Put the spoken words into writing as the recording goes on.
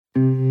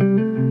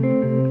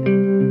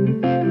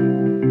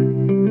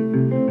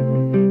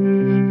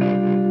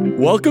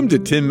Welcome to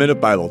 10-Minute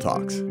Bible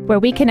Talks, where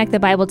we connect the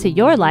Bible to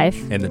your life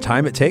and the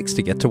time it takes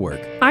to get to work.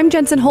 I'm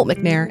Jensen Holt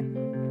McNair.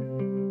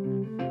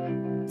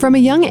 From a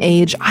young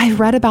age,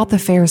 I've read about the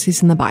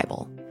Pharisees in the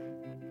Bible.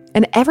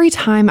 And every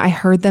time I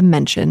heard them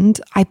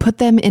mentioned, I put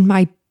them in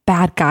my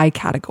bad guy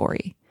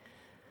category.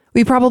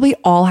 We probably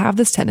all have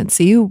this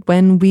tendency.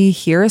 When we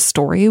hear a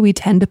story, we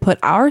tend to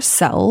put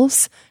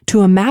ourselves,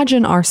 to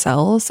imagine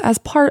ourselves as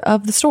part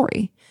of the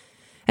story.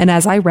 And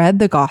as I read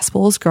the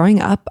Gospels growing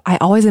up, I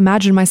always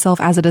imagined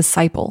myself as a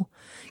disciple,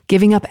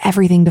 giving up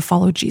everything to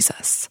follow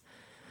Jesus.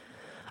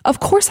 Of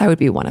course I would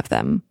be one of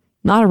them,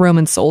 not a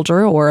Roman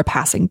soldier or a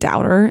passing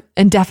doubter,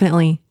 and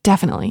definitely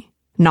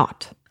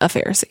not a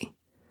Pharisee.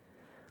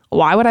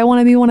 Why would I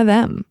want to be one of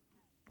them?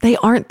 They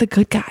aren't the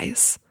good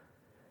guys.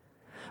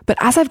 But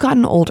as I've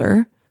gotten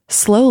older,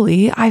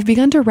 slowly I've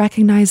begun to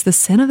recognize the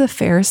sin of the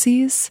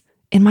Pharisees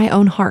in my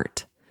own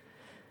heart.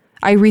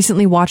 I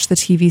recently watched the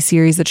TV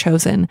series The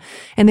Chosen,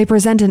 and they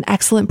present an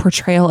excellent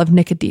portrayal of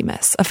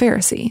Nicodemus, a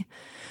Pharisee,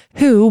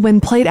 who, when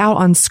played out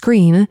on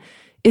screen,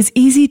 is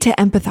easy to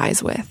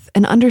empathize with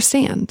and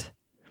understand.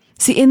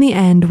 See, in the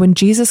end, when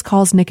Jesus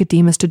calls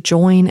Nicodemus to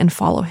join and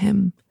follow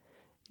him,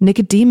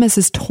 Nicodemus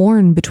is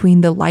torn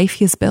between the life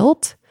he has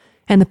built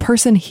and the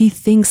person he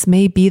thinks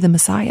may be the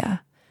Messiah.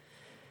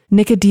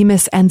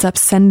 Nicodemus ends up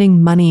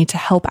sending money to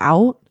help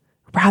out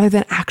rather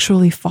than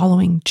actually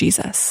following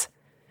Jesus.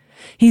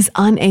 He's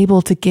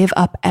unable to give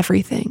up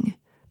everything,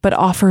 but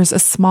offers a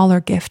smaller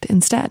gift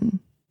instead.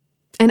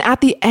 And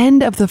at the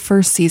end of the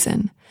first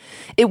season,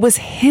 it was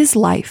his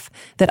life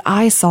that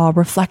I saw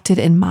reflected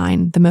in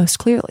mine the most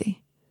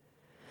clearly.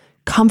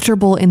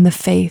 Comfortable in the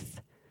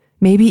faith,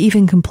 maybe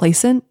even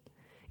complacent,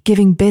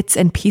 giving bits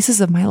and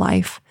pieces of my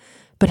life,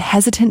 but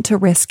hesitant to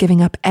risk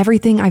giving up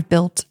everything I've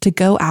built to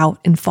go out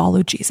and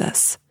follow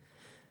Jesus.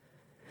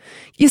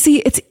 You see,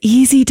 it's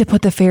easy to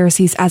put the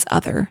Pharisees as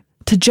other,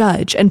 to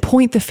judge and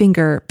point the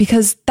finger,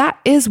 because that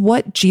is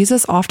what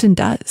Jesus often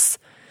does.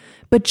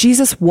 But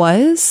Jesus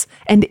was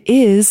and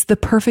is the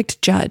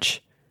perfect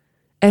judge,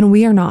 and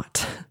we are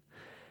not.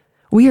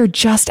 We are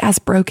just as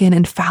broken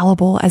and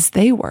fallible as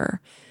they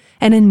were,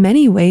 and in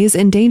many ways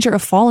in danger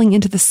of falling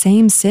into the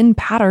same sin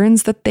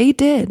patterns that they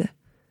did.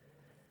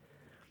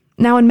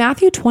 Now in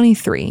Matthew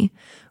 23,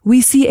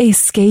 we see a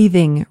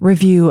scathing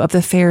review of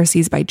the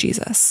Pharisees by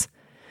Jesus.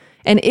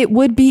 And it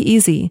would be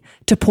easy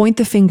to point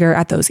the finger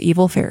at those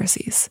evil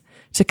Pharisees,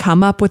 to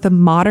come up with the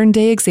modern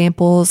day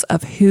examples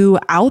of who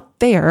out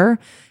there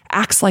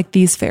acts like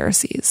these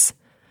Pharisees.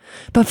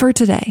 But for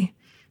today,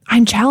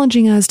 I'm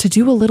challenging us to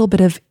do a little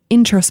bit of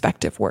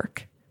introspective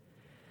work.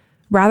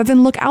 Rather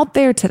than look out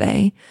there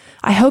today,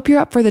 I hope you're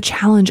up for the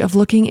challenge of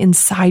looking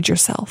inside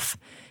yourself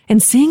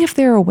and seeing if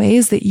there are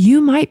ways that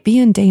you might be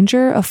in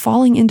danger of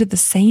falling into the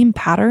same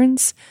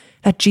patterns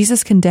that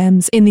Jesus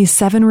condemns in these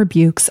 7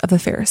 rebukes of the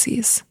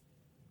Pharisees.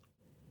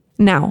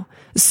 Now,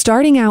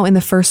 starting out in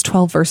the first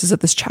 12 verses of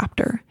this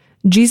chapter,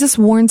 Jesus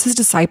warns his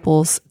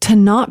disciples to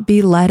not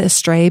be led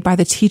astray by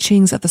the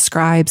teachings of the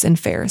scribes and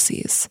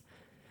Pharisees.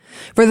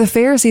 For the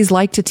Pharisees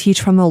like to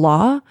teach from the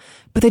law,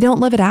 but they don't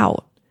live it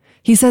out.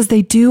 He says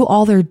they do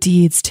all their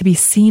deeds to be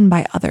seen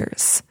by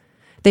others.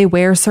 They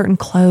wear certain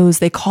clothes,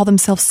 they call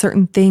themselves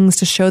certain things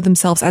to show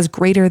themselves as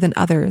greater than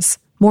others,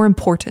 more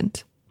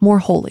important, more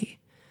holy.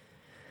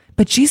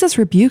 But Jesus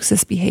rebukes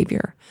this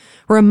behavior,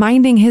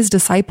 reminding his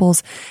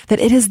disciples that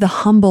it is the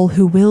humble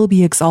who will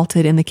be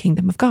exalted in the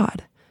kingdom of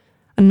God,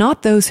 and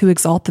not those who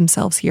exalt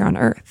themselves here on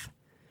earth.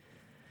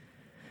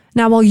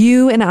 Now, while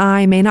you and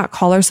I may not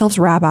call ourselves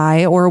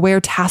rabbi or wear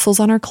tassels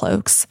on our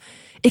cloaks,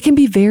 it can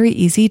be very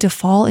easy to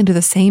fall into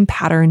the same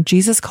pattern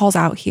Jesus calls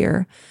out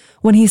here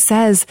when he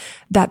says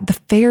that the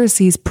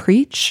Pharisees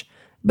preach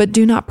but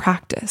do not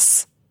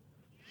practice.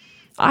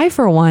 I,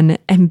 for one,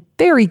 am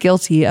very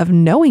guilty of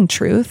knowing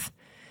truth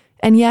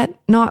and yet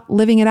not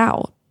living it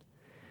out.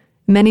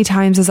 Many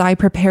times as I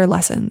prepare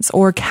lessons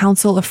or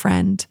counsel a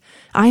friend,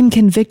 I'm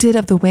convicted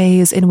of the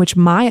ways in which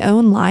my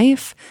own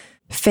life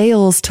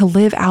fails to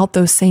live out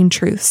those same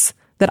truths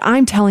that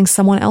I'm telling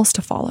someone else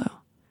to follow.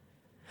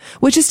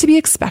 Which is to be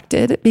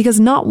expected because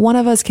not one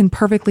of us can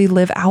perfectly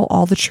live out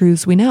all the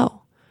truths we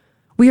know.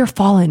 We are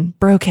fallen,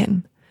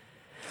 broken.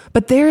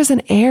 But there is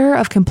an air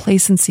of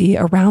complacency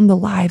around the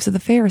lives of the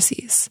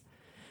Pharisees.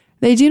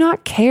 They do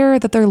not care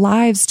that their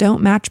lives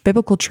don't match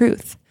biblical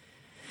truth.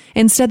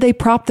 Instead, they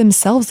prop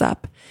themselves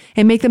up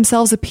and make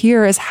themselves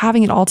appear as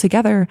having it all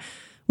together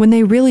when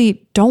they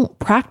really don't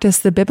practice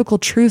the biblical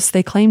truths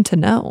they claim to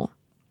know.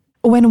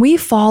 When we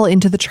fall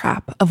into the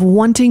trap of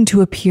wanting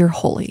to appear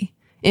holy,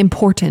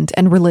 important,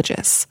 and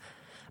religious,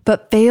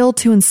 but fail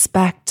to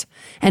inspect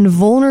and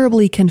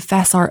vulnerably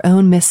confess our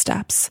own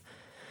missteps,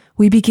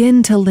 we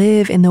begin to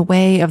live in the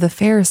way of the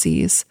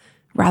Pharisees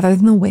rather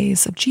than the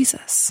ways of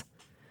Jesus.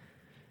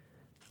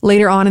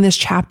 Later on in this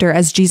chapter,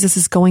 as Jesus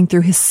is going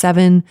through his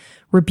 7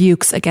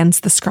 rebukes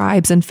against the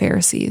scribes and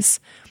Pharisees,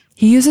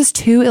 he uses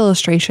 2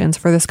 illustrations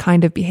for this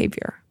kind of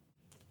behavior.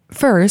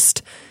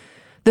 First,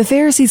 the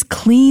Pharisees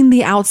clean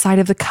the outside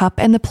of the cup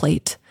and the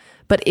plate,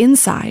 but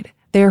inside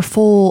they are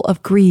full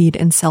of greed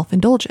and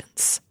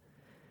self-indulgence.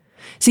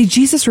 See,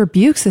 Jesus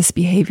rebukes this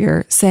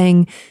behavior,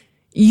 saying,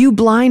 "You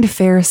blind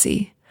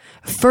Pharisee,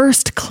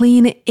 first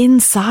clean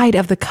inside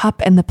of the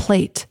cup and the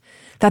plate,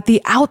 that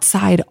the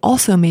outside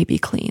also may be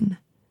clean."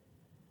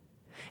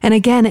 And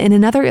again, in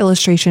another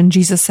illustration,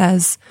 Jesus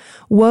says,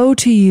 "Woe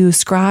to you,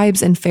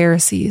 scribes and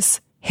Pharisees,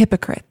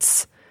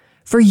 hypocrites,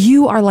 for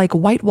you are like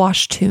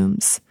whitewashed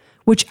tombs,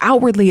 which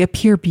outwardly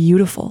appear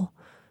beautiful,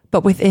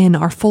 but within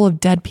are full of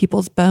dead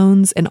people's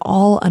bones and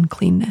all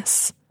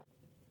uncleanness.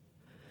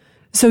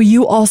 So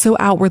you also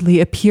outwardly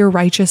appear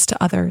righteous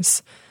to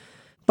others,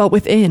 but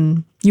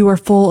within you are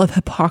full of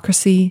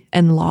hypocrisy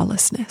and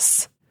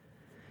lawlessness."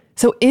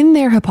 So in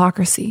their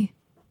hypocrisy,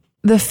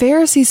 the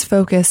Pharisees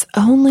focus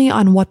only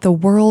on what the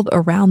world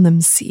around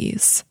them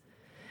sees.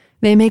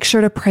 They make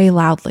sure to pray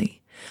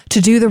loudly, to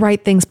do the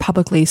right things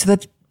publicly so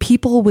that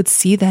people would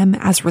see them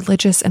as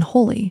religious and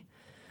holy,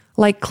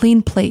 like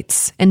clean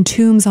plates and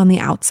tombs on the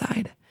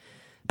outside,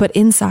 but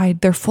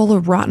inside they're full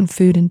of rotten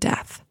food and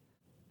death.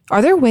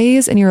 Are there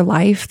ways in your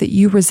life that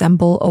you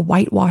resemble a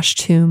whitewashed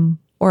tomb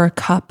or a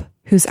cup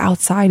whose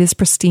outside is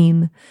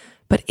pristine,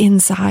 but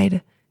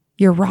inside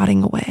you're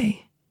rotting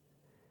away?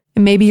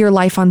 And maybe your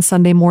life on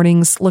Sunday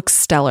mornings looks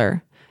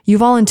stellar. You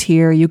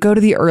volunteer, you go to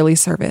the early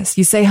service,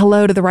 you say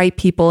hello to the right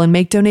people and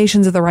make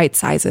donations of the right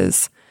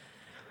sizes.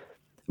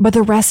 But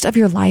the rest of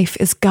your life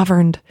is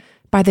governed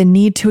by the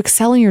need to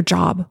excel in your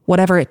job,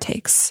 whatever it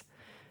takes.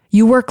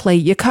 You work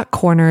late, you cut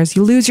corners,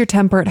 you lose your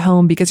temper at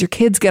home because your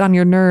kids get on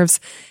your nerves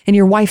and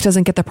your wife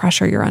doesn't get the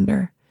pressure you're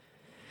under.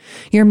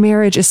 Your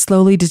marriage is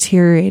slowly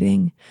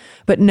deteriorating,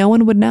 but no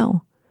one would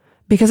know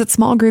because at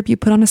small group you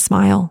put on a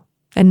smile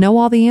and know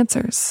all the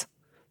answers.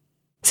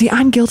 See,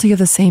 I'm guilty of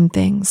the same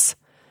things.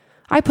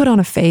 I put on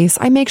a face,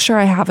 I make sure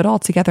I have it all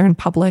together in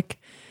public,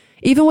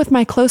 even with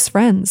my close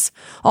friends,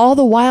 all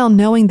the while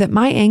knowing that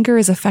my anger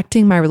is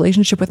affecting my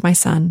relationship with my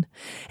son,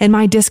 and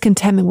my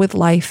discontentment with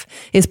life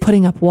is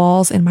putting up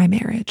walls in my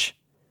marriage.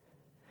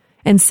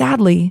 And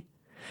sadly,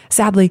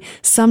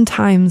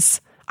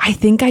 sometimes I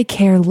think I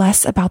care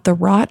less about the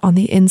rot on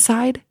the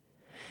inside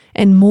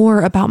and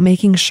more about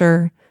making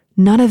sure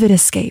none of it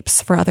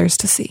escapes for others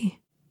to see.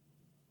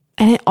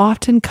 And it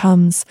often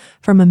comes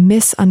from a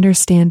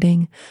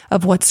misunderstanding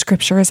of what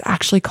Scripture is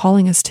actually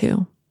calling us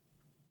to.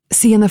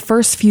 See, in the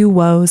first few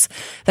woes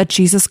that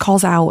Jesus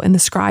calls out in the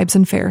scribes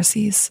and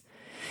Pharisees,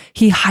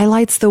 he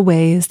highlights the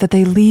ways that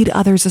they lead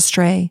others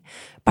astray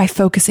by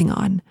focusing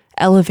on,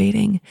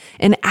 elevating,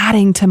 and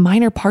adding to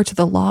minor parts of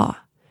the law.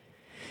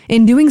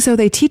 In doing so,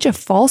 they teach a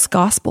false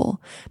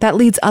gospel that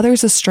leads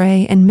others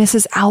astray and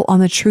misses out on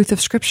the truth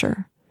of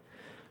Scripture.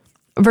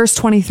 Verse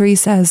 23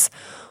 says,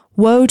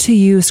 "Woe to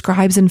you,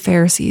 scribes and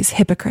Pharisees,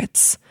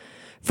 hypocrites,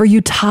 for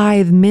you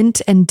tithe mint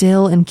and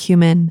dill and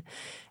cumin,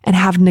 and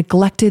have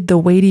neglected the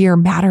weightier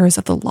matters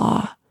of the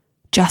law,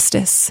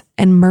 justice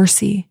and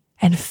mercy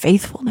and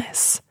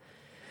faithfulness.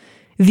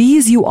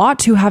 These you ought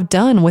to have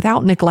done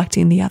without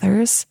neglecting the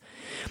others.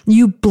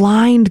 You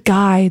blind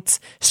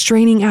guides,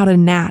 straining out a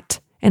gnat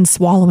and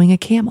swallowing a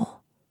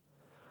camel."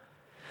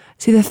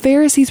 See, the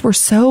Pharisees were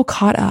so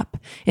caught up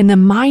in the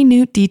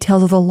minute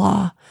details of the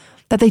law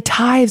that they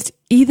tithed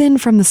even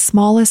from the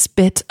smallest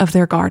bit of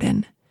their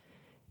garden.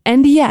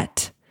 And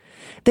yet,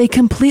 they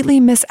completely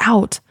miss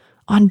out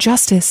on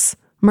justice,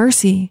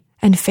 mercy,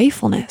 and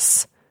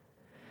faithfulness.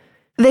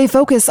 They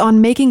focus on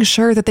making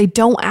sure that they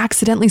don't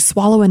accidentally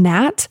swallow a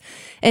gnat,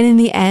 and in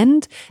the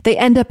end, they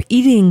end up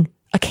eating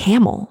a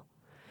camel.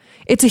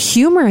 It's a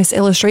humorous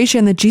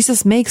illustration that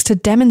Jesus makes to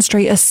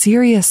demonstrate a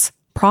serious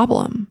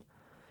problem.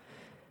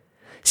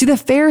 See, the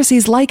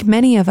Pharisees, like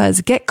many of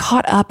us, get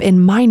caught up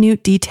in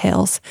minute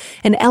details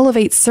and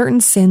elevate certain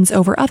sins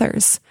over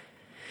others,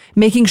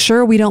 making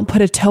sure we don't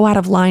put a toe out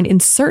of line in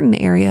certain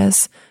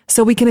areas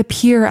so we can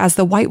appear as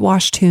the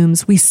whitewashed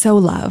tombs we so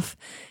love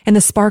and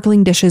the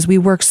sparkling dishes we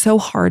work so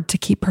hard to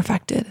keep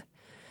perfected,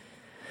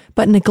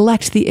 but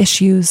neglect the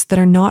issues that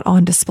are not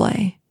on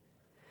display.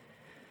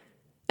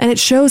 And it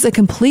shows a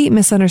complete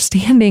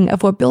misunderstanding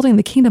of what building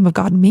the kingdom of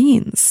God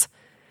means.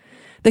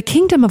 The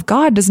kingdom of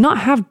God does not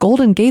have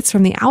golden gates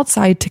from the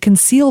outside to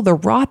conceal the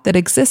rot that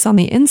exists on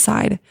the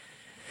inside.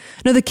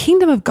 No, the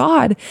kingdom of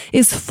God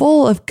is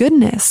full of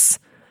goodness,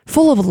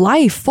 full of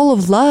life, full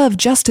of love,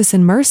 justice,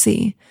 and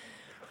mercy.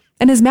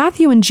 And as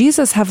Matthew and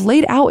Jesus have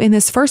laid out in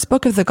this first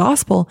book of the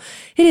gospel,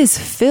 it is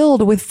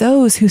filled with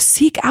those who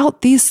seek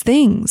out these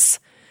things,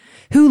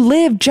 who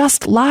live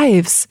just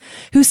lives,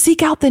 who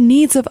seek out the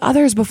needs of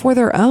others before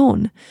their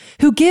own,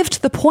 who give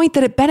to the point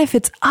that it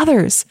benefits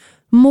others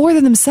more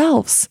than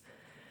themselves,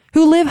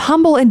 who live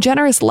humble and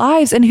generous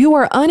lives and who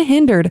are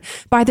unhindered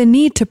by the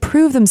need to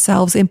prove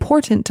themselves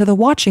important to the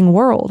watching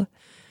world.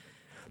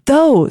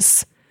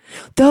 Those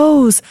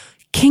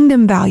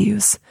kingdom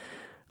values,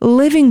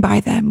 living by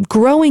them,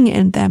 growing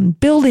in them,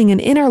 building an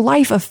inner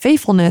life of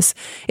faithfulness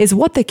is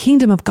what the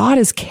kingdom of God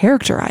is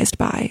characterized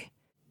by.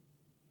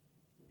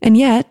 And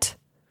yet,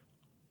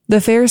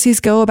 the Pharisees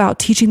go about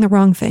teaching the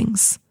wrong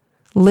things,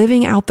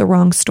 living out the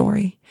wrong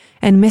story,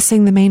 and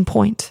missing the main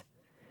point.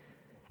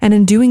 And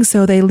in doing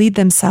so, they lead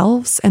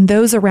themselves and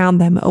those around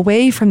them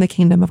away from the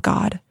kingdom of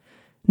God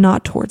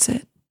not towards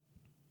it.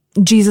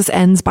 Jesus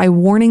ends by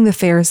warning the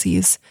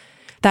Pharisees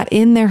that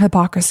in their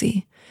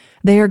hypocrisy,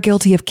 they are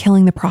guilty of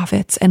killing the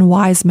prophets and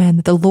wise men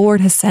that the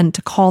Lord has sent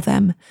to call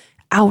them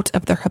out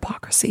of their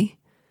hypocrisy.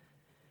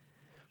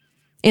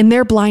 In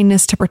their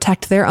blindness to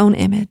protect their own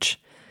image,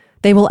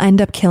 they will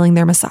end up killing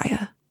their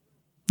Messiah,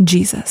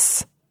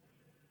 Jesus.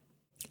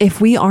 If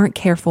we aren't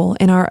careful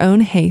in our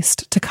own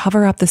haste to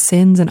cover up the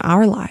sins in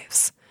our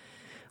lives,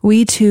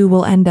 we too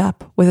will end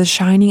up with a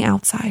shining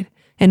outside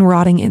and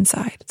rotting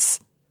insides,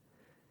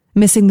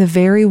 missing the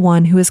very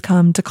one who has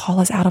come to call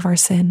us out of our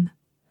sin.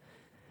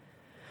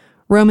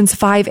 Romans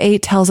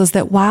 5:8 tells us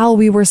that while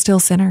we were still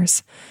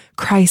sinners,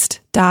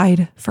 Christ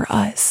died for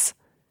us.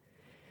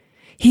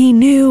 He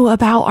knew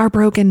about our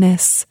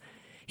brokenness.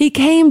 He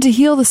came to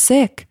heal the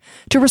sick,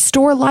 to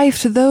restore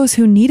life to those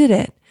who needed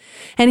it.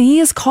 And he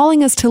is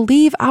calling us to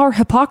leave our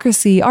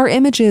hypocrisy, our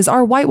images,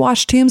 our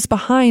whitewashed tombs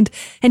behind,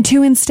 and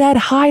to instead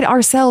hide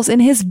ourselves in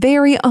his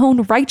very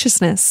own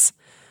righteousness.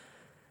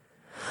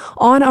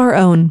 On our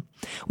own,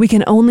 we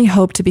can only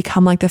hope to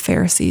become like the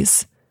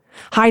Pharisees,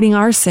 hiding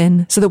our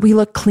sin so that we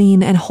look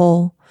clean and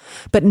whole,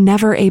 but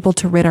never able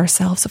to rid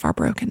ourselves of our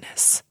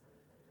brokenness.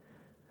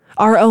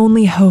 Our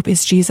only hope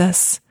is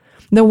Jesus,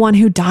 the one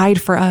who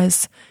died for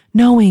us,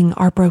 knowing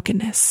our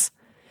brokenness,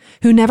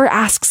 who never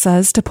asks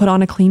us to put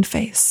on a clean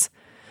face,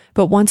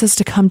 but wants us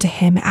to come to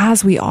him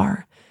as we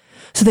are,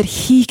 so that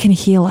he can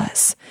heal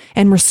us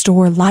and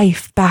restore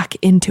life back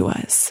into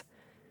us.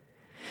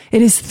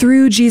 It is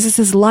through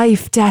Jesus'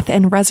 life, death,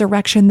 and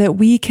resurrection that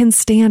we can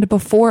stand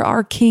before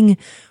our King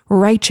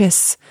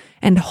righteous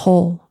and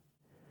whole.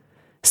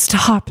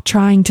 Stop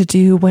trying to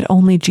do what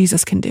only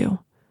Jesus can do.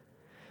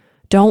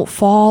 Don't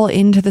fall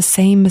into the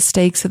same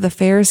mistakes that the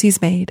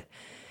Pharisees made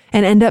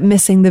and end up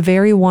missing the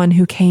very one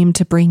who came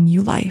to bring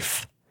you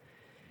life.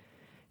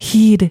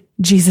 Heed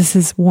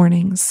Jesus'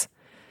 warnings,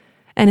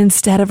 and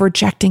instead of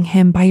rejecting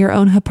him by your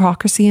own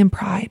hypocrisy and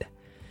pride,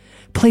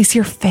 place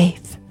your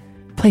faith,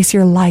 place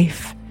your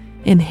life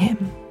in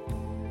him.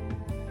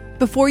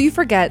 Before you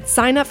forget,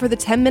 sign up for the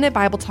 10-Minute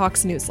Bible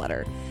Talks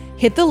newsletter.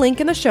 Hit the link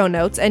in the show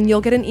notes and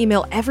you'll get an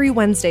email every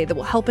Wednesday that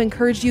will help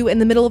encourage you in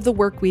the middle of the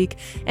work week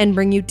and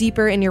bring you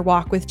deeper in your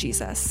walk with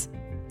Jesus.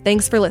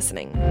 Thanks for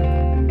listening.